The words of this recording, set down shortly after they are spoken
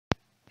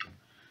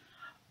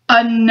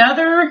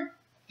Another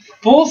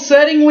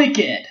full-setting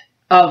weekend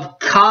of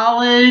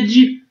college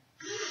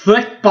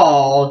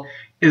football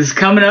is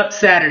coming up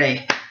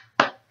Saturday.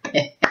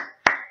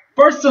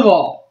 First of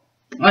all,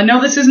 I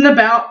know this isn't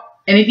about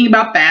anything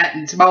about that,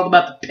 and it's all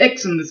about the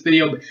picks in this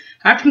video, but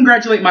I have to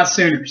congratulate my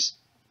Sooners.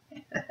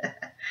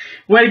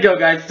 Way to go,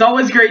 guys. It's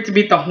always great to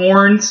beat the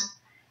Horns.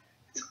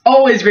 It's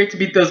always great to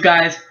beat those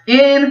guys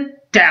in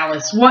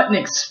Dallas. What an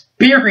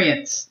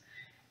experience.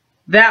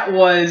 That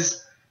was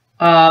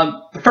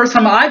the first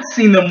time I'd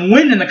seen them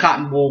win in the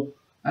Cotton Bowl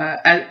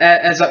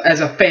as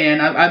a fan.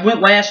 I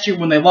went last year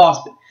when they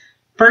lost, but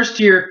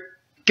first year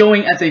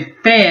going as a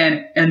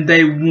fan, and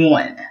they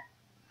won.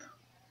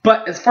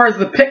 But as far as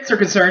the picks are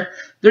concerned,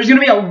 there's going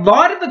to be a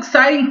lot of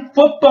exciting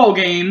football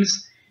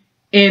games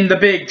in the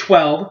Big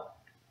 12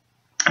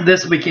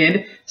 this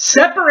weekend.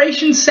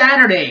 Separation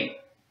Saturday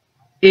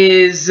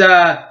is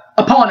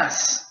upon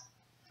us.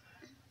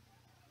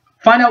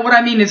 Find out what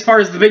I mean as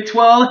far as the Big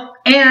 12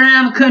 and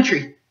around the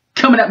country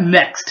coming up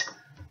next.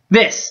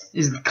 This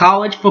is the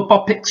College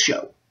Football Picks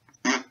Show.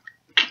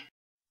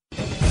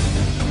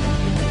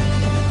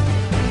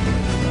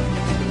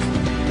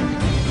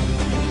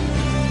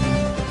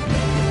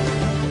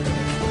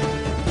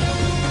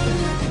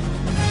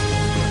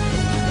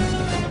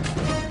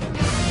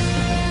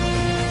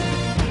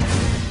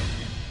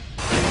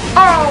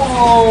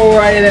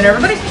 Alrighty then,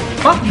 everybody.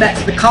 Welcome back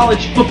to the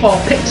College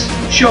Football Picks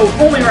Show,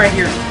 only right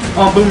here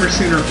on Boomer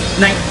Sooner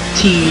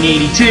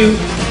 1982.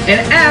 And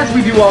as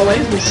we do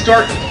always, we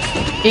start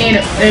in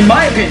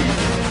my opinion,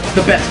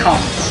 the best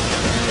conference.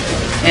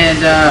 And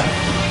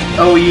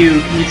OU,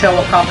 can you tell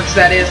what conference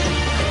that is?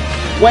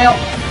 Well,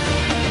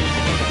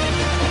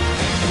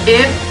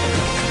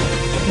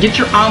 get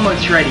your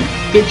omelets ready,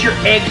 get your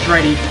eggs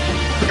ready,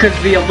 because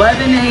the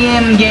 11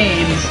 a.m.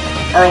 games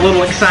are a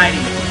little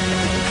exciting.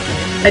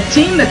 A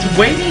team that's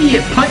waiting to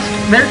get punched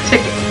their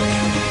ticket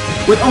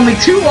with only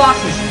 2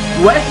 losses,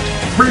 West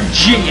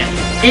Virginia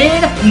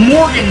in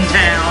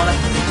Morgantown,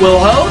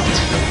 will host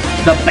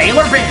the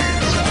Baylor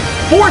Bears,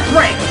 4th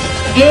ranked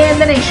in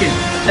the nation.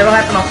 That'll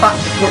happen on Fox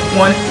Sports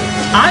 1.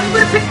 I'm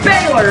going to pick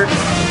Baylor,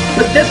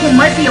 but this one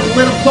might be a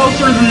little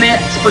closer than the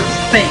experts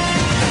think.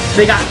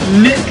 They got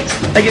nicked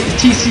against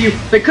TCU.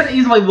 They could have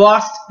easily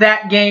lost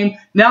that game.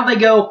 Now they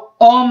go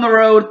on the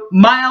road,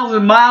 miles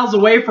and miles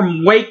away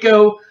from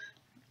Waco.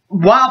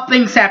 Wild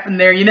things happen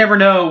there. You never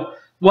know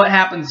what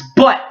happens.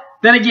 But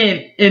then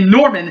again, in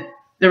Norman,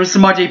 there was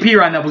some RJ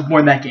Ryan that was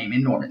born that game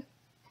in Norman.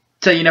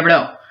 So you never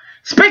know.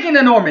 Speaking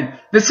of Norman,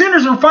 the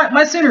Sooners are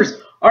my Sooners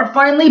are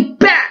finally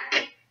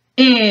back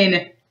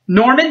in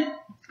Norman,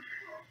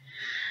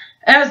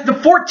 as the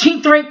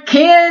 14th ranked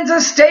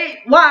Kansas State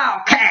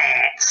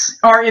Wildcats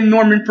are in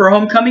Norman for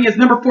homecoming, as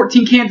number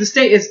 14 Kansas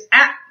State is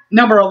at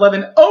number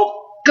 11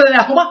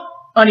 Oklahoma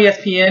on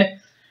ESPN.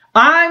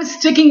 I'm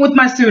sticking with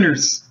my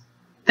Sooners.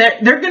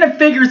 They're going to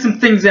figure some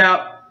things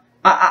out.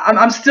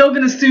 I'm still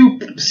going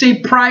to stay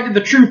pride to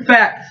the true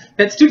fact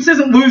that Stoops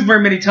doesn't lose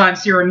very many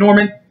times here in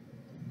Norman.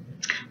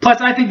 Plus,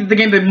 I think that the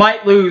game they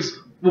might lose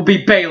will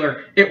be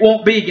Baylor. It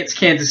won't be against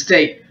Kansas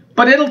State.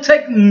 But it'll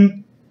take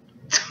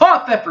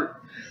tough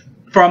effort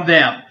from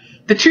them.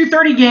 The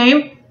 2:30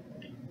 game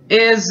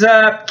is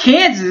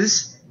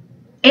Kansas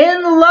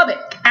in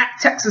Lubbock at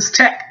Texas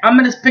Tech. I'm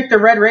going to pick the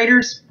Red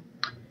Raiders.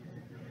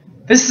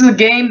 This is a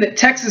game that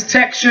Texas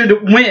Tech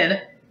should win.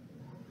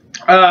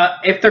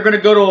 If they're going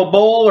to go to a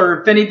bowl,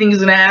 or if anything is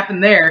going to happen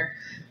there.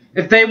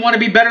 If they want to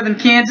be better than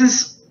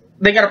Kansas,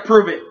 they got to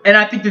prove it. And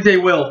I think that they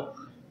will.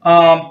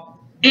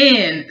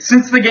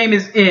 Since the game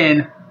is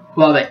in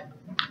Lubbock.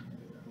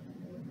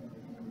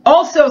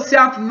 Also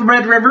south of the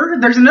Red River,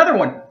 there's another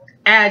one,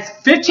 as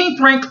 15th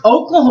ranked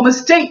Oklahoma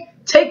State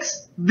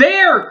takes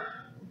their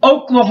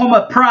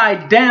Oklahoma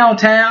pride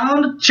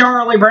downtown,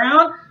 Charlie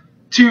Brown,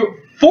 to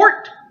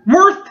Fort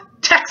Worth,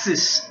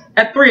 Texas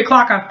at 3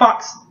 o'clock on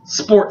Fox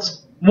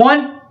Sports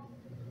 1.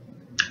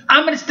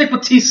 I'm going to stick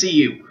with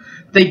TCU.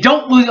 They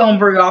don't lose at home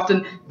very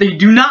often. They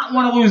do not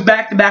want to lose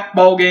back-to-back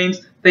ball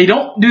games. They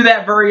don't do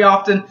that very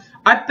often.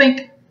 I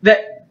think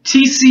that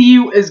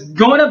TCU is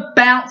going to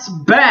bounce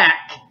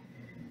back.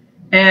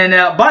 And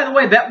by the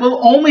way, that will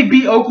only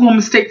be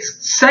Oklahoma State's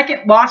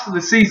second loss of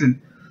the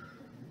season.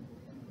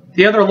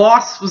 The other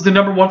loss was the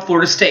number 1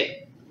 Florida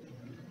State.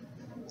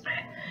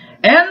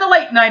 And the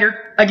late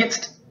nighter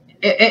against,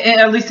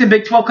 at least in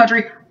Big 12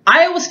 country,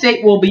 Iowa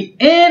State will be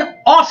in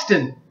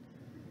Austin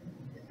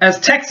as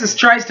Texas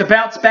tries to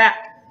bounce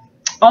back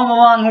on the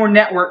Longhorn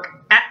Network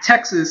at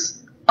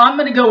Texas. I'm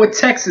going to go with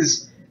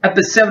Texas at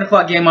the 7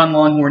 o'clock game on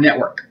Longhorn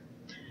Network.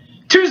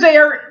 Tuesday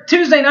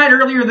night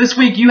earlier this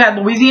week, you had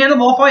Louisiana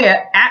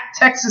Lafayette at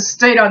Texas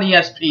State on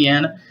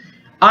ESPN.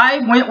 I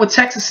went with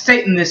Texas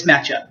State in this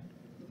matchup.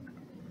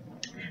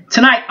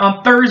 Tonight,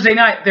 on Thursday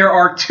night, there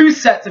are 2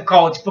 sets of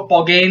college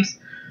football games.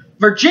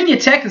 Virginia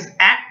Tech is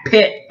at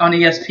Pitt on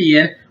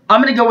ESPN.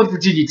 I'm going to go with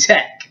Virginia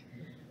Tech.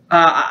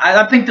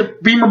 I think the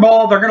Beamer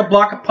Ball, they're going to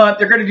block a punt.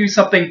 They're going to do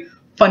something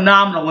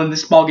phenomenal in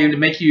this ball game to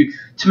make you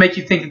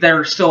think that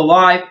they're still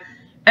alive.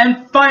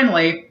 And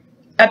finally,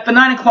 at the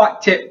 9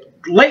 o'clock tip,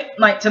 late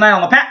night tonight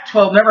on the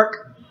Pac-12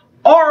 Network,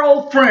 our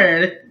old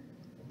friend,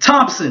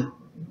 Thompson.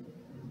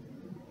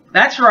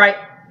 That's right.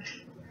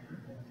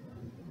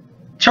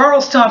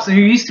 Charles Thompson,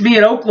 who used to be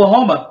at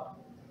Oklahoma.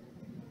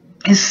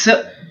 His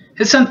son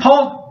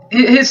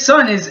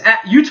is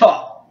at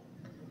Utah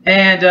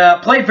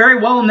and played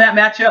very well in that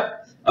matchup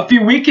a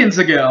few weekends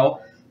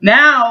ago.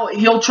 Now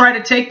he'll try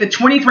to take the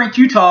 20th ranked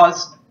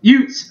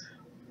Utes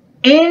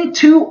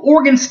into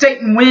Oregon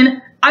State and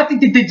win. I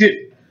think that they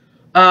do.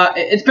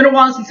 It's been a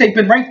while since they've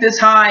been ranked this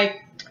high.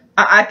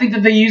 I think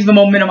that they use the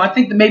momentum. I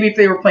think that maybe if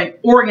they were playing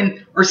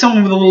Oregon or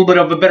someone with a little bit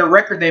of a better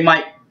record, they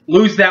might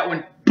lose that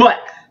one. But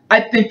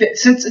I think that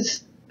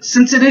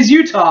since it is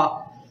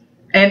Utah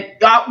and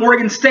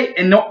Oregon State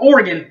and not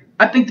Oregon,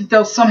 I think that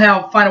they'll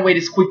somehow find a way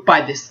to squeak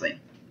by this thing.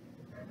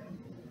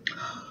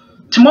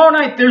 Tomorrow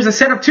night, there's a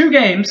set of 2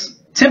 games.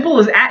 Temple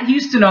is at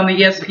Houston on the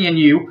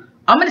ESPNU.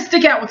 I'm going to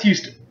stick out with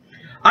Houston.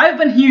 I've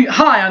been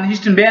high on the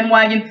Houston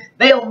bandwagon.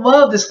 They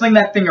love to sling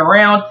that thing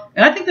around,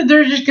 and I think that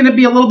they're just going to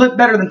be a little bit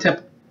better than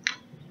Temple.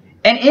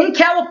 And in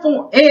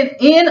California,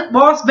 in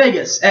Las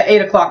Vegas at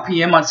 8 o'clock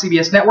p.m. on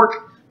CBS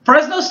Network,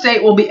 Fresno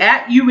State will be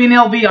at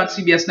UNLV on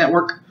CBS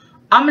Network.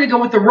 I'm going to go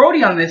with the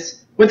roadie on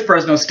this with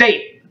Fresno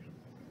State.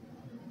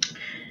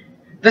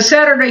 The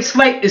Saturday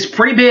slate is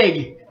pretty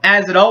big,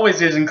 as it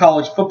always is in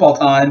college football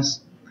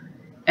times.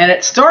 And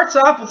it starts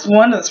off with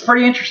one that's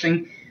pretty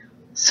interesting.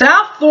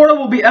 South Florida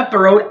will be up the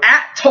road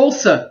at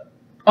Tulsa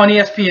on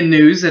ESPN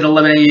News at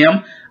 11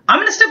 a.m. I'm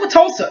going to stick with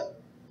Tulsa.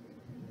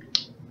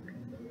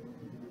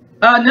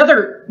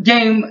 Another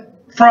game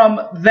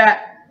from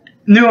that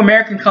New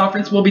American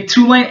Conference will be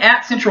Tulane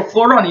at Central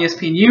Florida on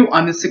ESPNU.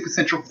 I'm going to stick with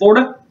Central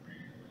Florida.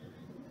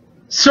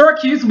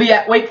 Syracuse will be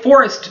at Wake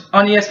Forest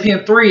on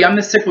ESPN3. I'm going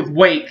to stick with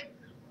Wake.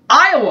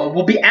 Iowa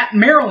will be at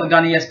Maryland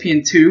on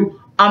ESPN2.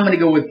 I'm going to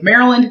go with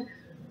Maryland.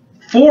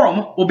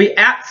 Forum will be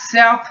at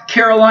South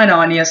Carolina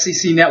on the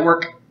SEC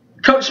Network.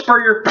 Coach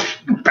Spurrier,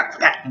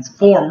 that's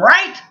Forum,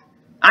 right?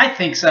 I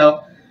think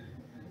so.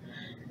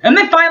 And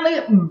then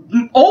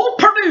finally, Old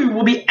Purdue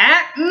will be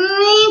at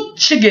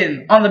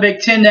Michigan on the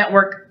Big Ten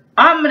Network.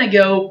 I'm going to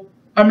go,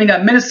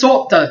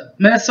 Minnesota.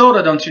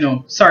 Minnesota, don't you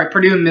know? Sorry,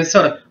 Purdue and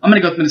Minnesota. I'm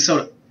going to go with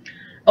Minnesota.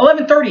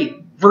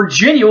 11:30,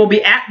 Virginia will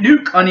be at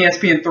Duke on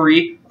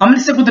ESPN3. I'm going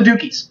to stick with the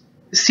Dukies.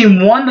 This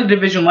team won the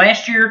division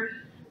last year.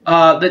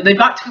 They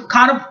got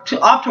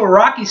off to a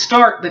rocky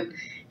start, but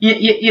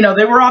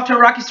they were off to a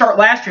rocky start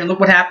last year, and look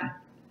what happened.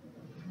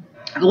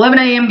 11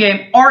 a.m.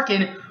 game,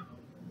 Arkin,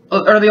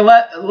 or the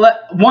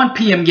 1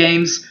 p.m.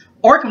 games,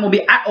 Arkin will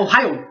be at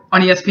Ohio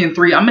on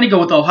ESPN3. I'm going to go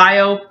with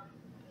Ohio.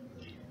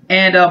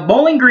 And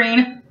Bowling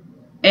Green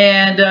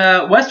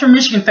and Western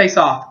Michigan face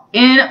off.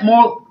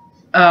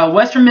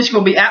 Western Michigan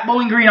will be at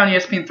Bowling Green on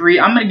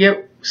ESPN3. I'm going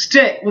to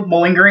stick with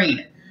Bowling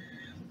Green.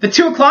 The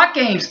 2 o'clock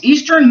games,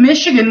 Eastern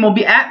Michigan will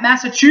be at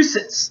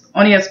Massachusetts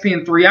on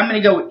ESPN3. I'm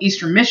going to go with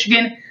Eastern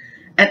Michigan.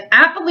 And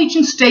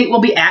Appalachian State will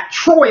be at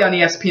Troy on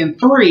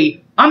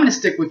ESPN3. I'm going to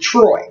stick with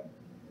Troy.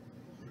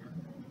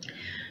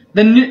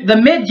 The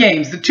mid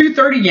games, the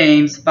 2:30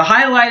 games, the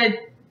highlighted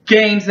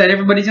games that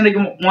everybody's going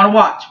to want to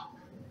watch.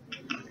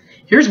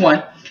 Here's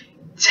one.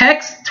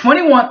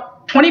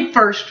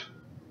 21st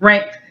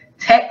ranked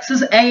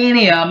Texas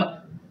A&M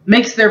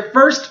makes their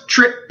first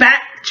trip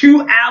back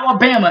to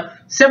Alabama,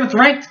 7th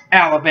ranked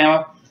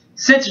Alabama,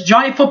 since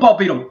Johnny Football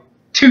beat them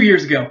 2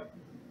 years ago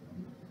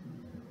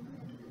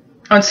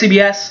on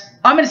CBS.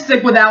 I'm going to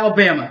stick with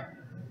Alabama.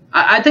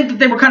 I think that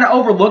they were kind of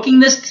overlooking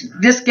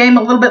this game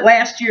a little bit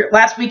last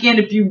weekend.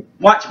 If you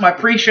watch my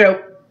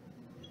pre-show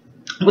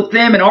with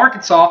them in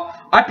Arkansas,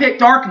 I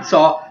picked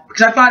Arkansas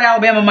because I thought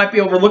Alabama might be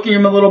overlooking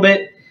them a little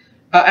bit.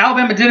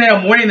 Alabama did end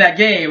up winning that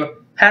game.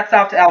 Hats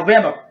off to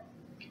Alabama.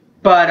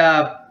 But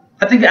I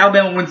think that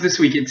Alabama wins this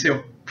weekend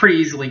too, pretty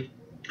easily.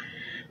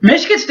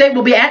 Michigan State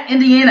will be at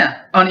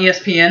Indiana on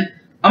ESPN.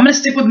 I'm going to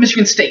stick with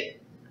Michigan State.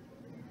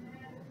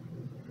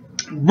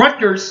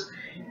 Rutgers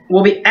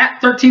will be at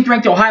 13th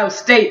ranked Ohio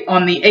State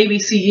on the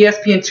ABC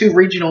ESPN2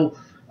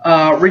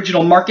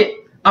 regional market.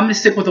 I'm going to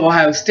stick with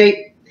Ohio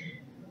State.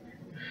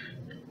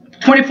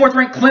 24th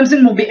ranked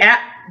Clemson will be at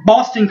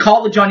Boston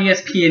College on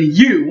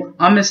ESPNU.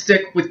 I'm going to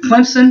stick with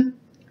Clemson.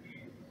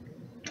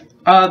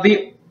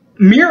 The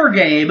mirror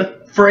game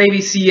for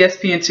ABC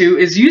ESPN2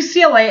 is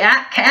UCLA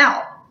at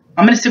Cal.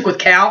 I'm going to stick with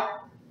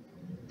Cal.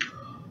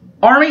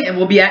 Army and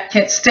will be at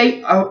Kent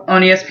State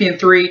on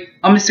ESPN3.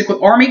 I'm going to stick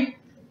with Army.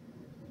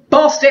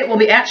 Ball State will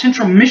be at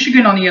Central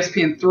Michigan on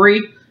ESPN3.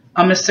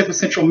 I'm going to stick with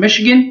Central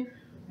Michigan.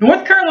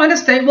 North Carolina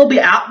State will be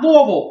at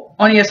Louisville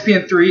on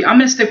ESPN3. I'm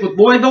going to stick with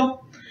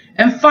Louisville.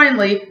 And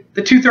finally,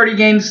 the 2:30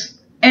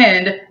 games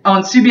end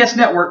on CBS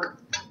Network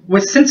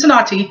with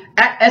Cincinnati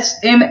at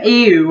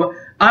SMU.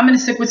 I'm going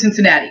to stick with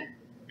Cincinnati.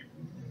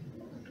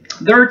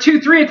 There are 2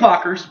 3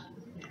 o'clockers.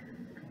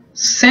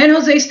 San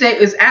Jose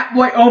State is at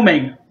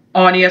Wyoming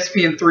on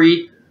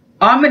ESPN3.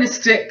 I'm going to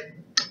stick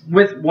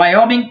with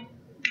Wyoming.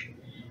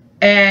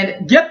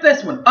 And get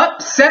this one.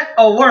 Upset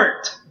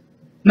alert.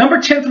 Number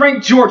 10th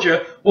ranked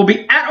Georgia will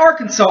be at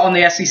Arkansas on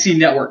the SEC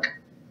Network.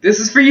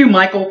 This is for you,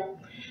 Michael.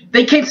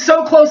 They came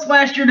so close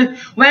last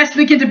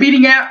weekend to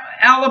beating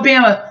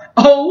Alabama.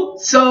 Oh,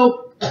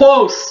 so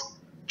close.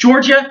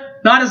 Georgia,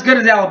 not as good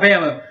as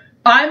Alabama.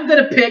 I'm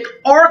going to pick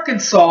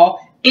Arkansas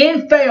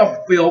in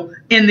Fayetteville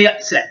in the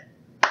upset.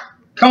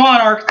 Come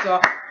on,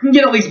 Arkansas. You can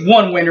get at least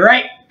one win,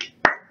 right?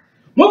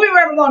 Moving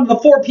right along to the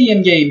 4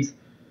 p.m. games.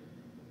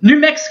 New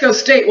Mexico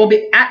State will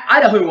be at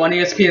Idaho on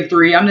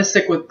ESPN3. I'm going to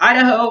stick with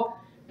Idaho.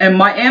 And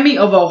Miami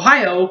of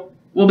Ohio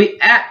will be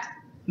at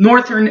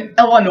Northern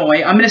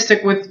Illinois. I'm going to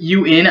stick with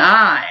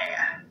UNI.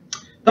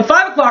 The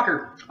 5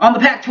 o'clocker on the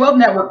Pac-12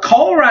 network,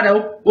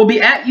 Colorado will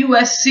be at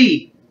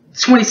USC.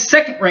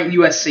 22nd ranked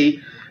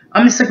USC.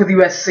 I'm going to stick with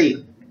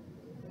USC.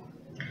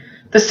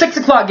 The 6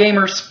 o'clock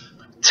gamers,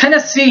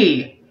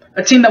 Tennessee,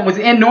 a team that was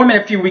in Norman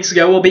a few weeks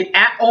ago, will be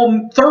at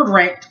 3rd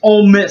ranked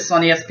Ole Miss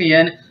on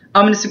ESPN.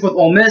 I'm going to stick with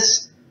Ole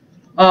Miss.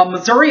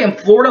 Missouri and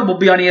Florida will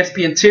be on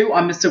ESPN2. I'm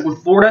going to stick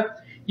with Florida.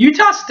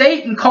 Utah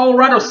State and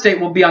Colorado State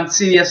will be on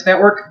CBS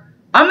Network.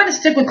 I'm going to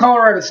stick with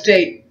Colorado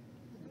State.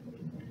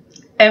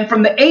 And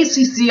from the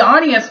ACC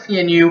on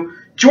ESPNU,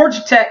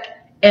 Georgia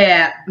Tech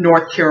at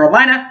North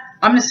Carolina.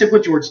 I'm going to stick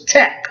with Georgia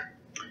Tech.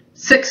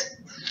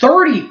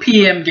 6:30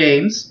 p.m.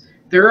 games.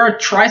 There are a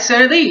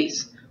tri-set of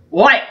these.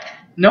 Like,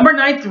 number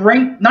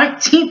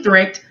 19th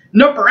ranked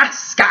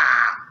Nebraska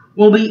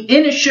will be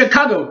in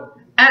Chicago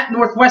at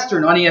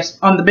Northwestern on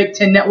the Big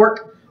Ten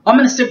Network. I'm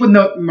going to stick with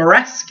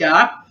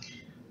Nebraska.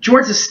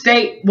 Georgia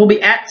State will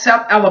be at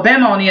South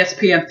Alabama on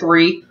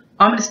ESPN3.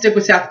 I'm going to stick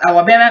with South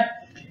Alabama.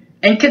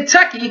 And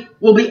Kentucky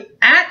will be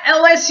at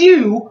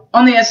LSU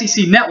on the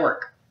SEC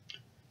Network.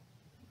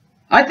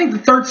 I think the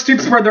third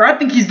Stoops brother, I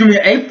think he's doing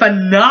a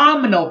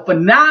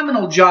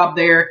phenomenal job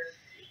there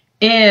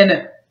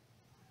in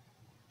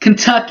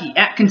Kentucky,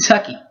 at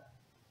Kentucky.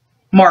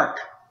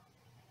 Mark.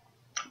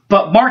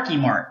 But Marky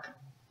Mark.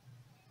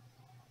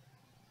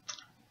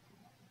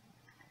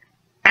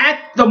 At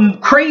the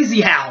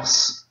crazy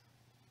house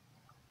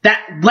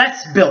that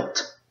Les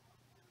built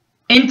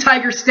in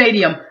Tiger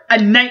Stadium,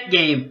 a night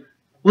game.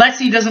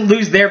 Leslie doesn't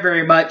lose there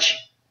very much.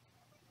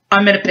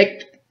 I'm going to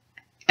pick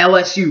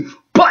LSU.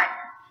 But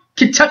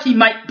Kentucky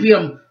might beat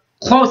them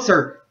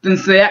closer than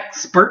the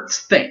experts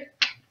think.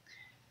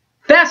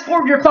 Fast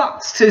forward your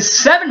clocks to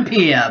 7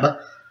 p.m.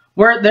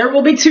 where there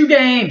will be 2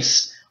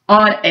 games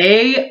on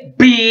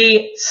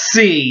ABC.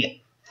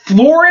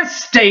 Florida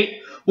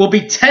State will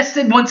be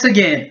tested once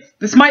again.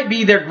 This might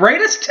be their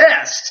greatest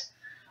test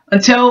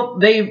until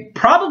they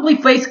probably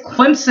face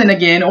Clemson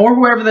again or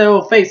whoever they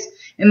will face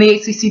in the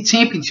ACC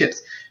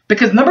championships.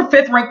 Because number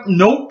 5th ranked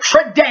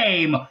Notre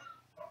Dame,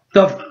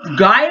 the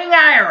Guiding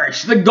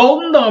Irish, the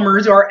Golden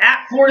Domers, are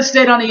at Florida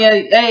State on the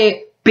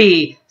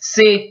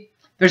ABC.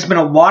 There's been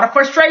a lot of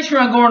frustration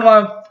around going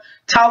to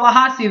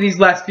Tallahassee these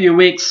last few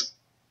weeks.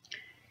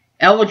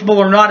 Eligible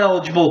or not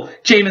eligible,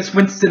 Jameis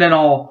Winston and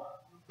all.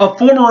 A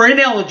former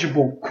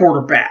ineligible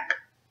quarterback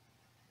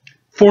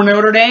for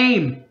Notre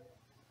Dame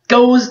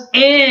goes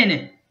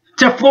in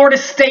to Florida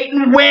State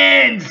and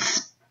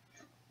wins.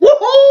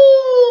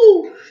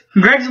 Woohoo!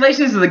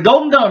 Congratulations to the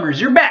Golden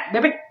Domers. You're back,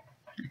 baby.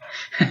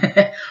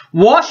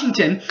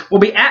 Washington will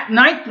be at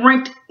 9th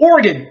ranked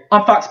Oregon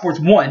on Fox Sports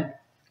 1.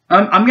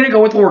 I'm going to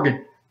go with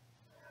Oregon.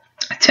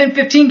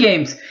 10:15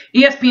 games.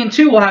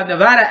 ESPN2 will have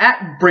Nevada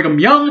at Brigham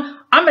Young.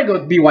 I'm going to go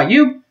with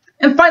BYU.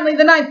 And finally,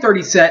 the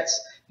 9:30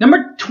 sets.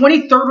 Number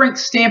 23rd ranked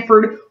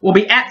Stanford will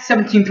be at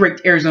 17th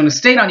ranked Arizona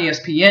State on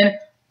ESPN.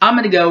 I'm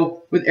going to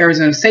go with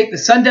Arizona State, the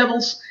Sun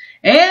Devils.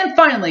 And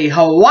finally,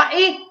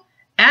 Hawaii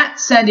at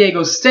San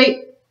Diego State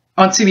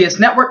on CBS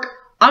Network.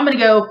 I'm going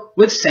to go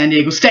with San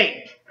Diego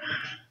State.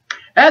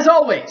 As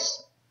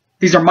always,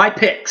 these are my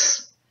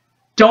picks.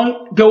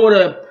 Don't go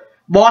to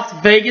Las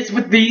Vegas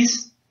with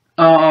these.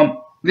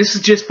 This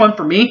is just fun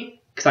for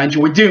me because I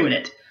enjoy doing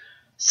it.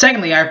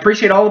 Secondly, I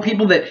appreciate all the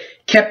people that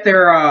kept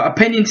their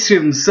opinions to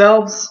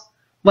themselves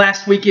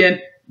last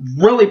weekend.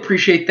 Really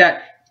appreciate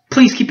that.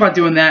 Please keep on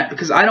doing that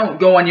because I don't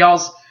go on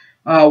y'all's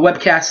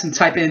webcasts and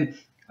type in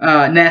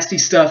nasty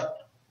stuff.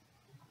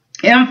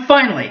 And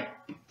finally,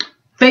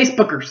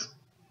 Facebookers.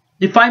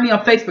 You find me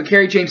on Facebook,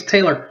 Harry James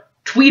Taylor.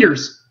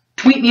 Tweeters,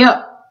 tweet me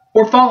up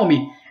or follow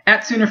me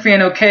at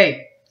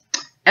SoonerFanOK.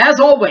 As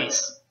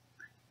always,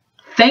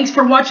 thanks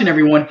for watching,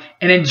 everyone,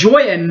 and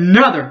enjoy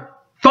another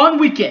fun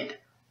weekend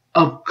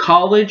of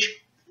college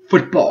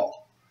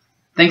football.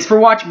 Thanks for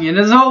watching, and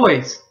as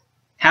always,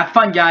 have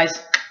fun, guys.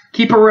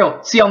 Keep it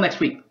real. See y'all next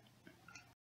week.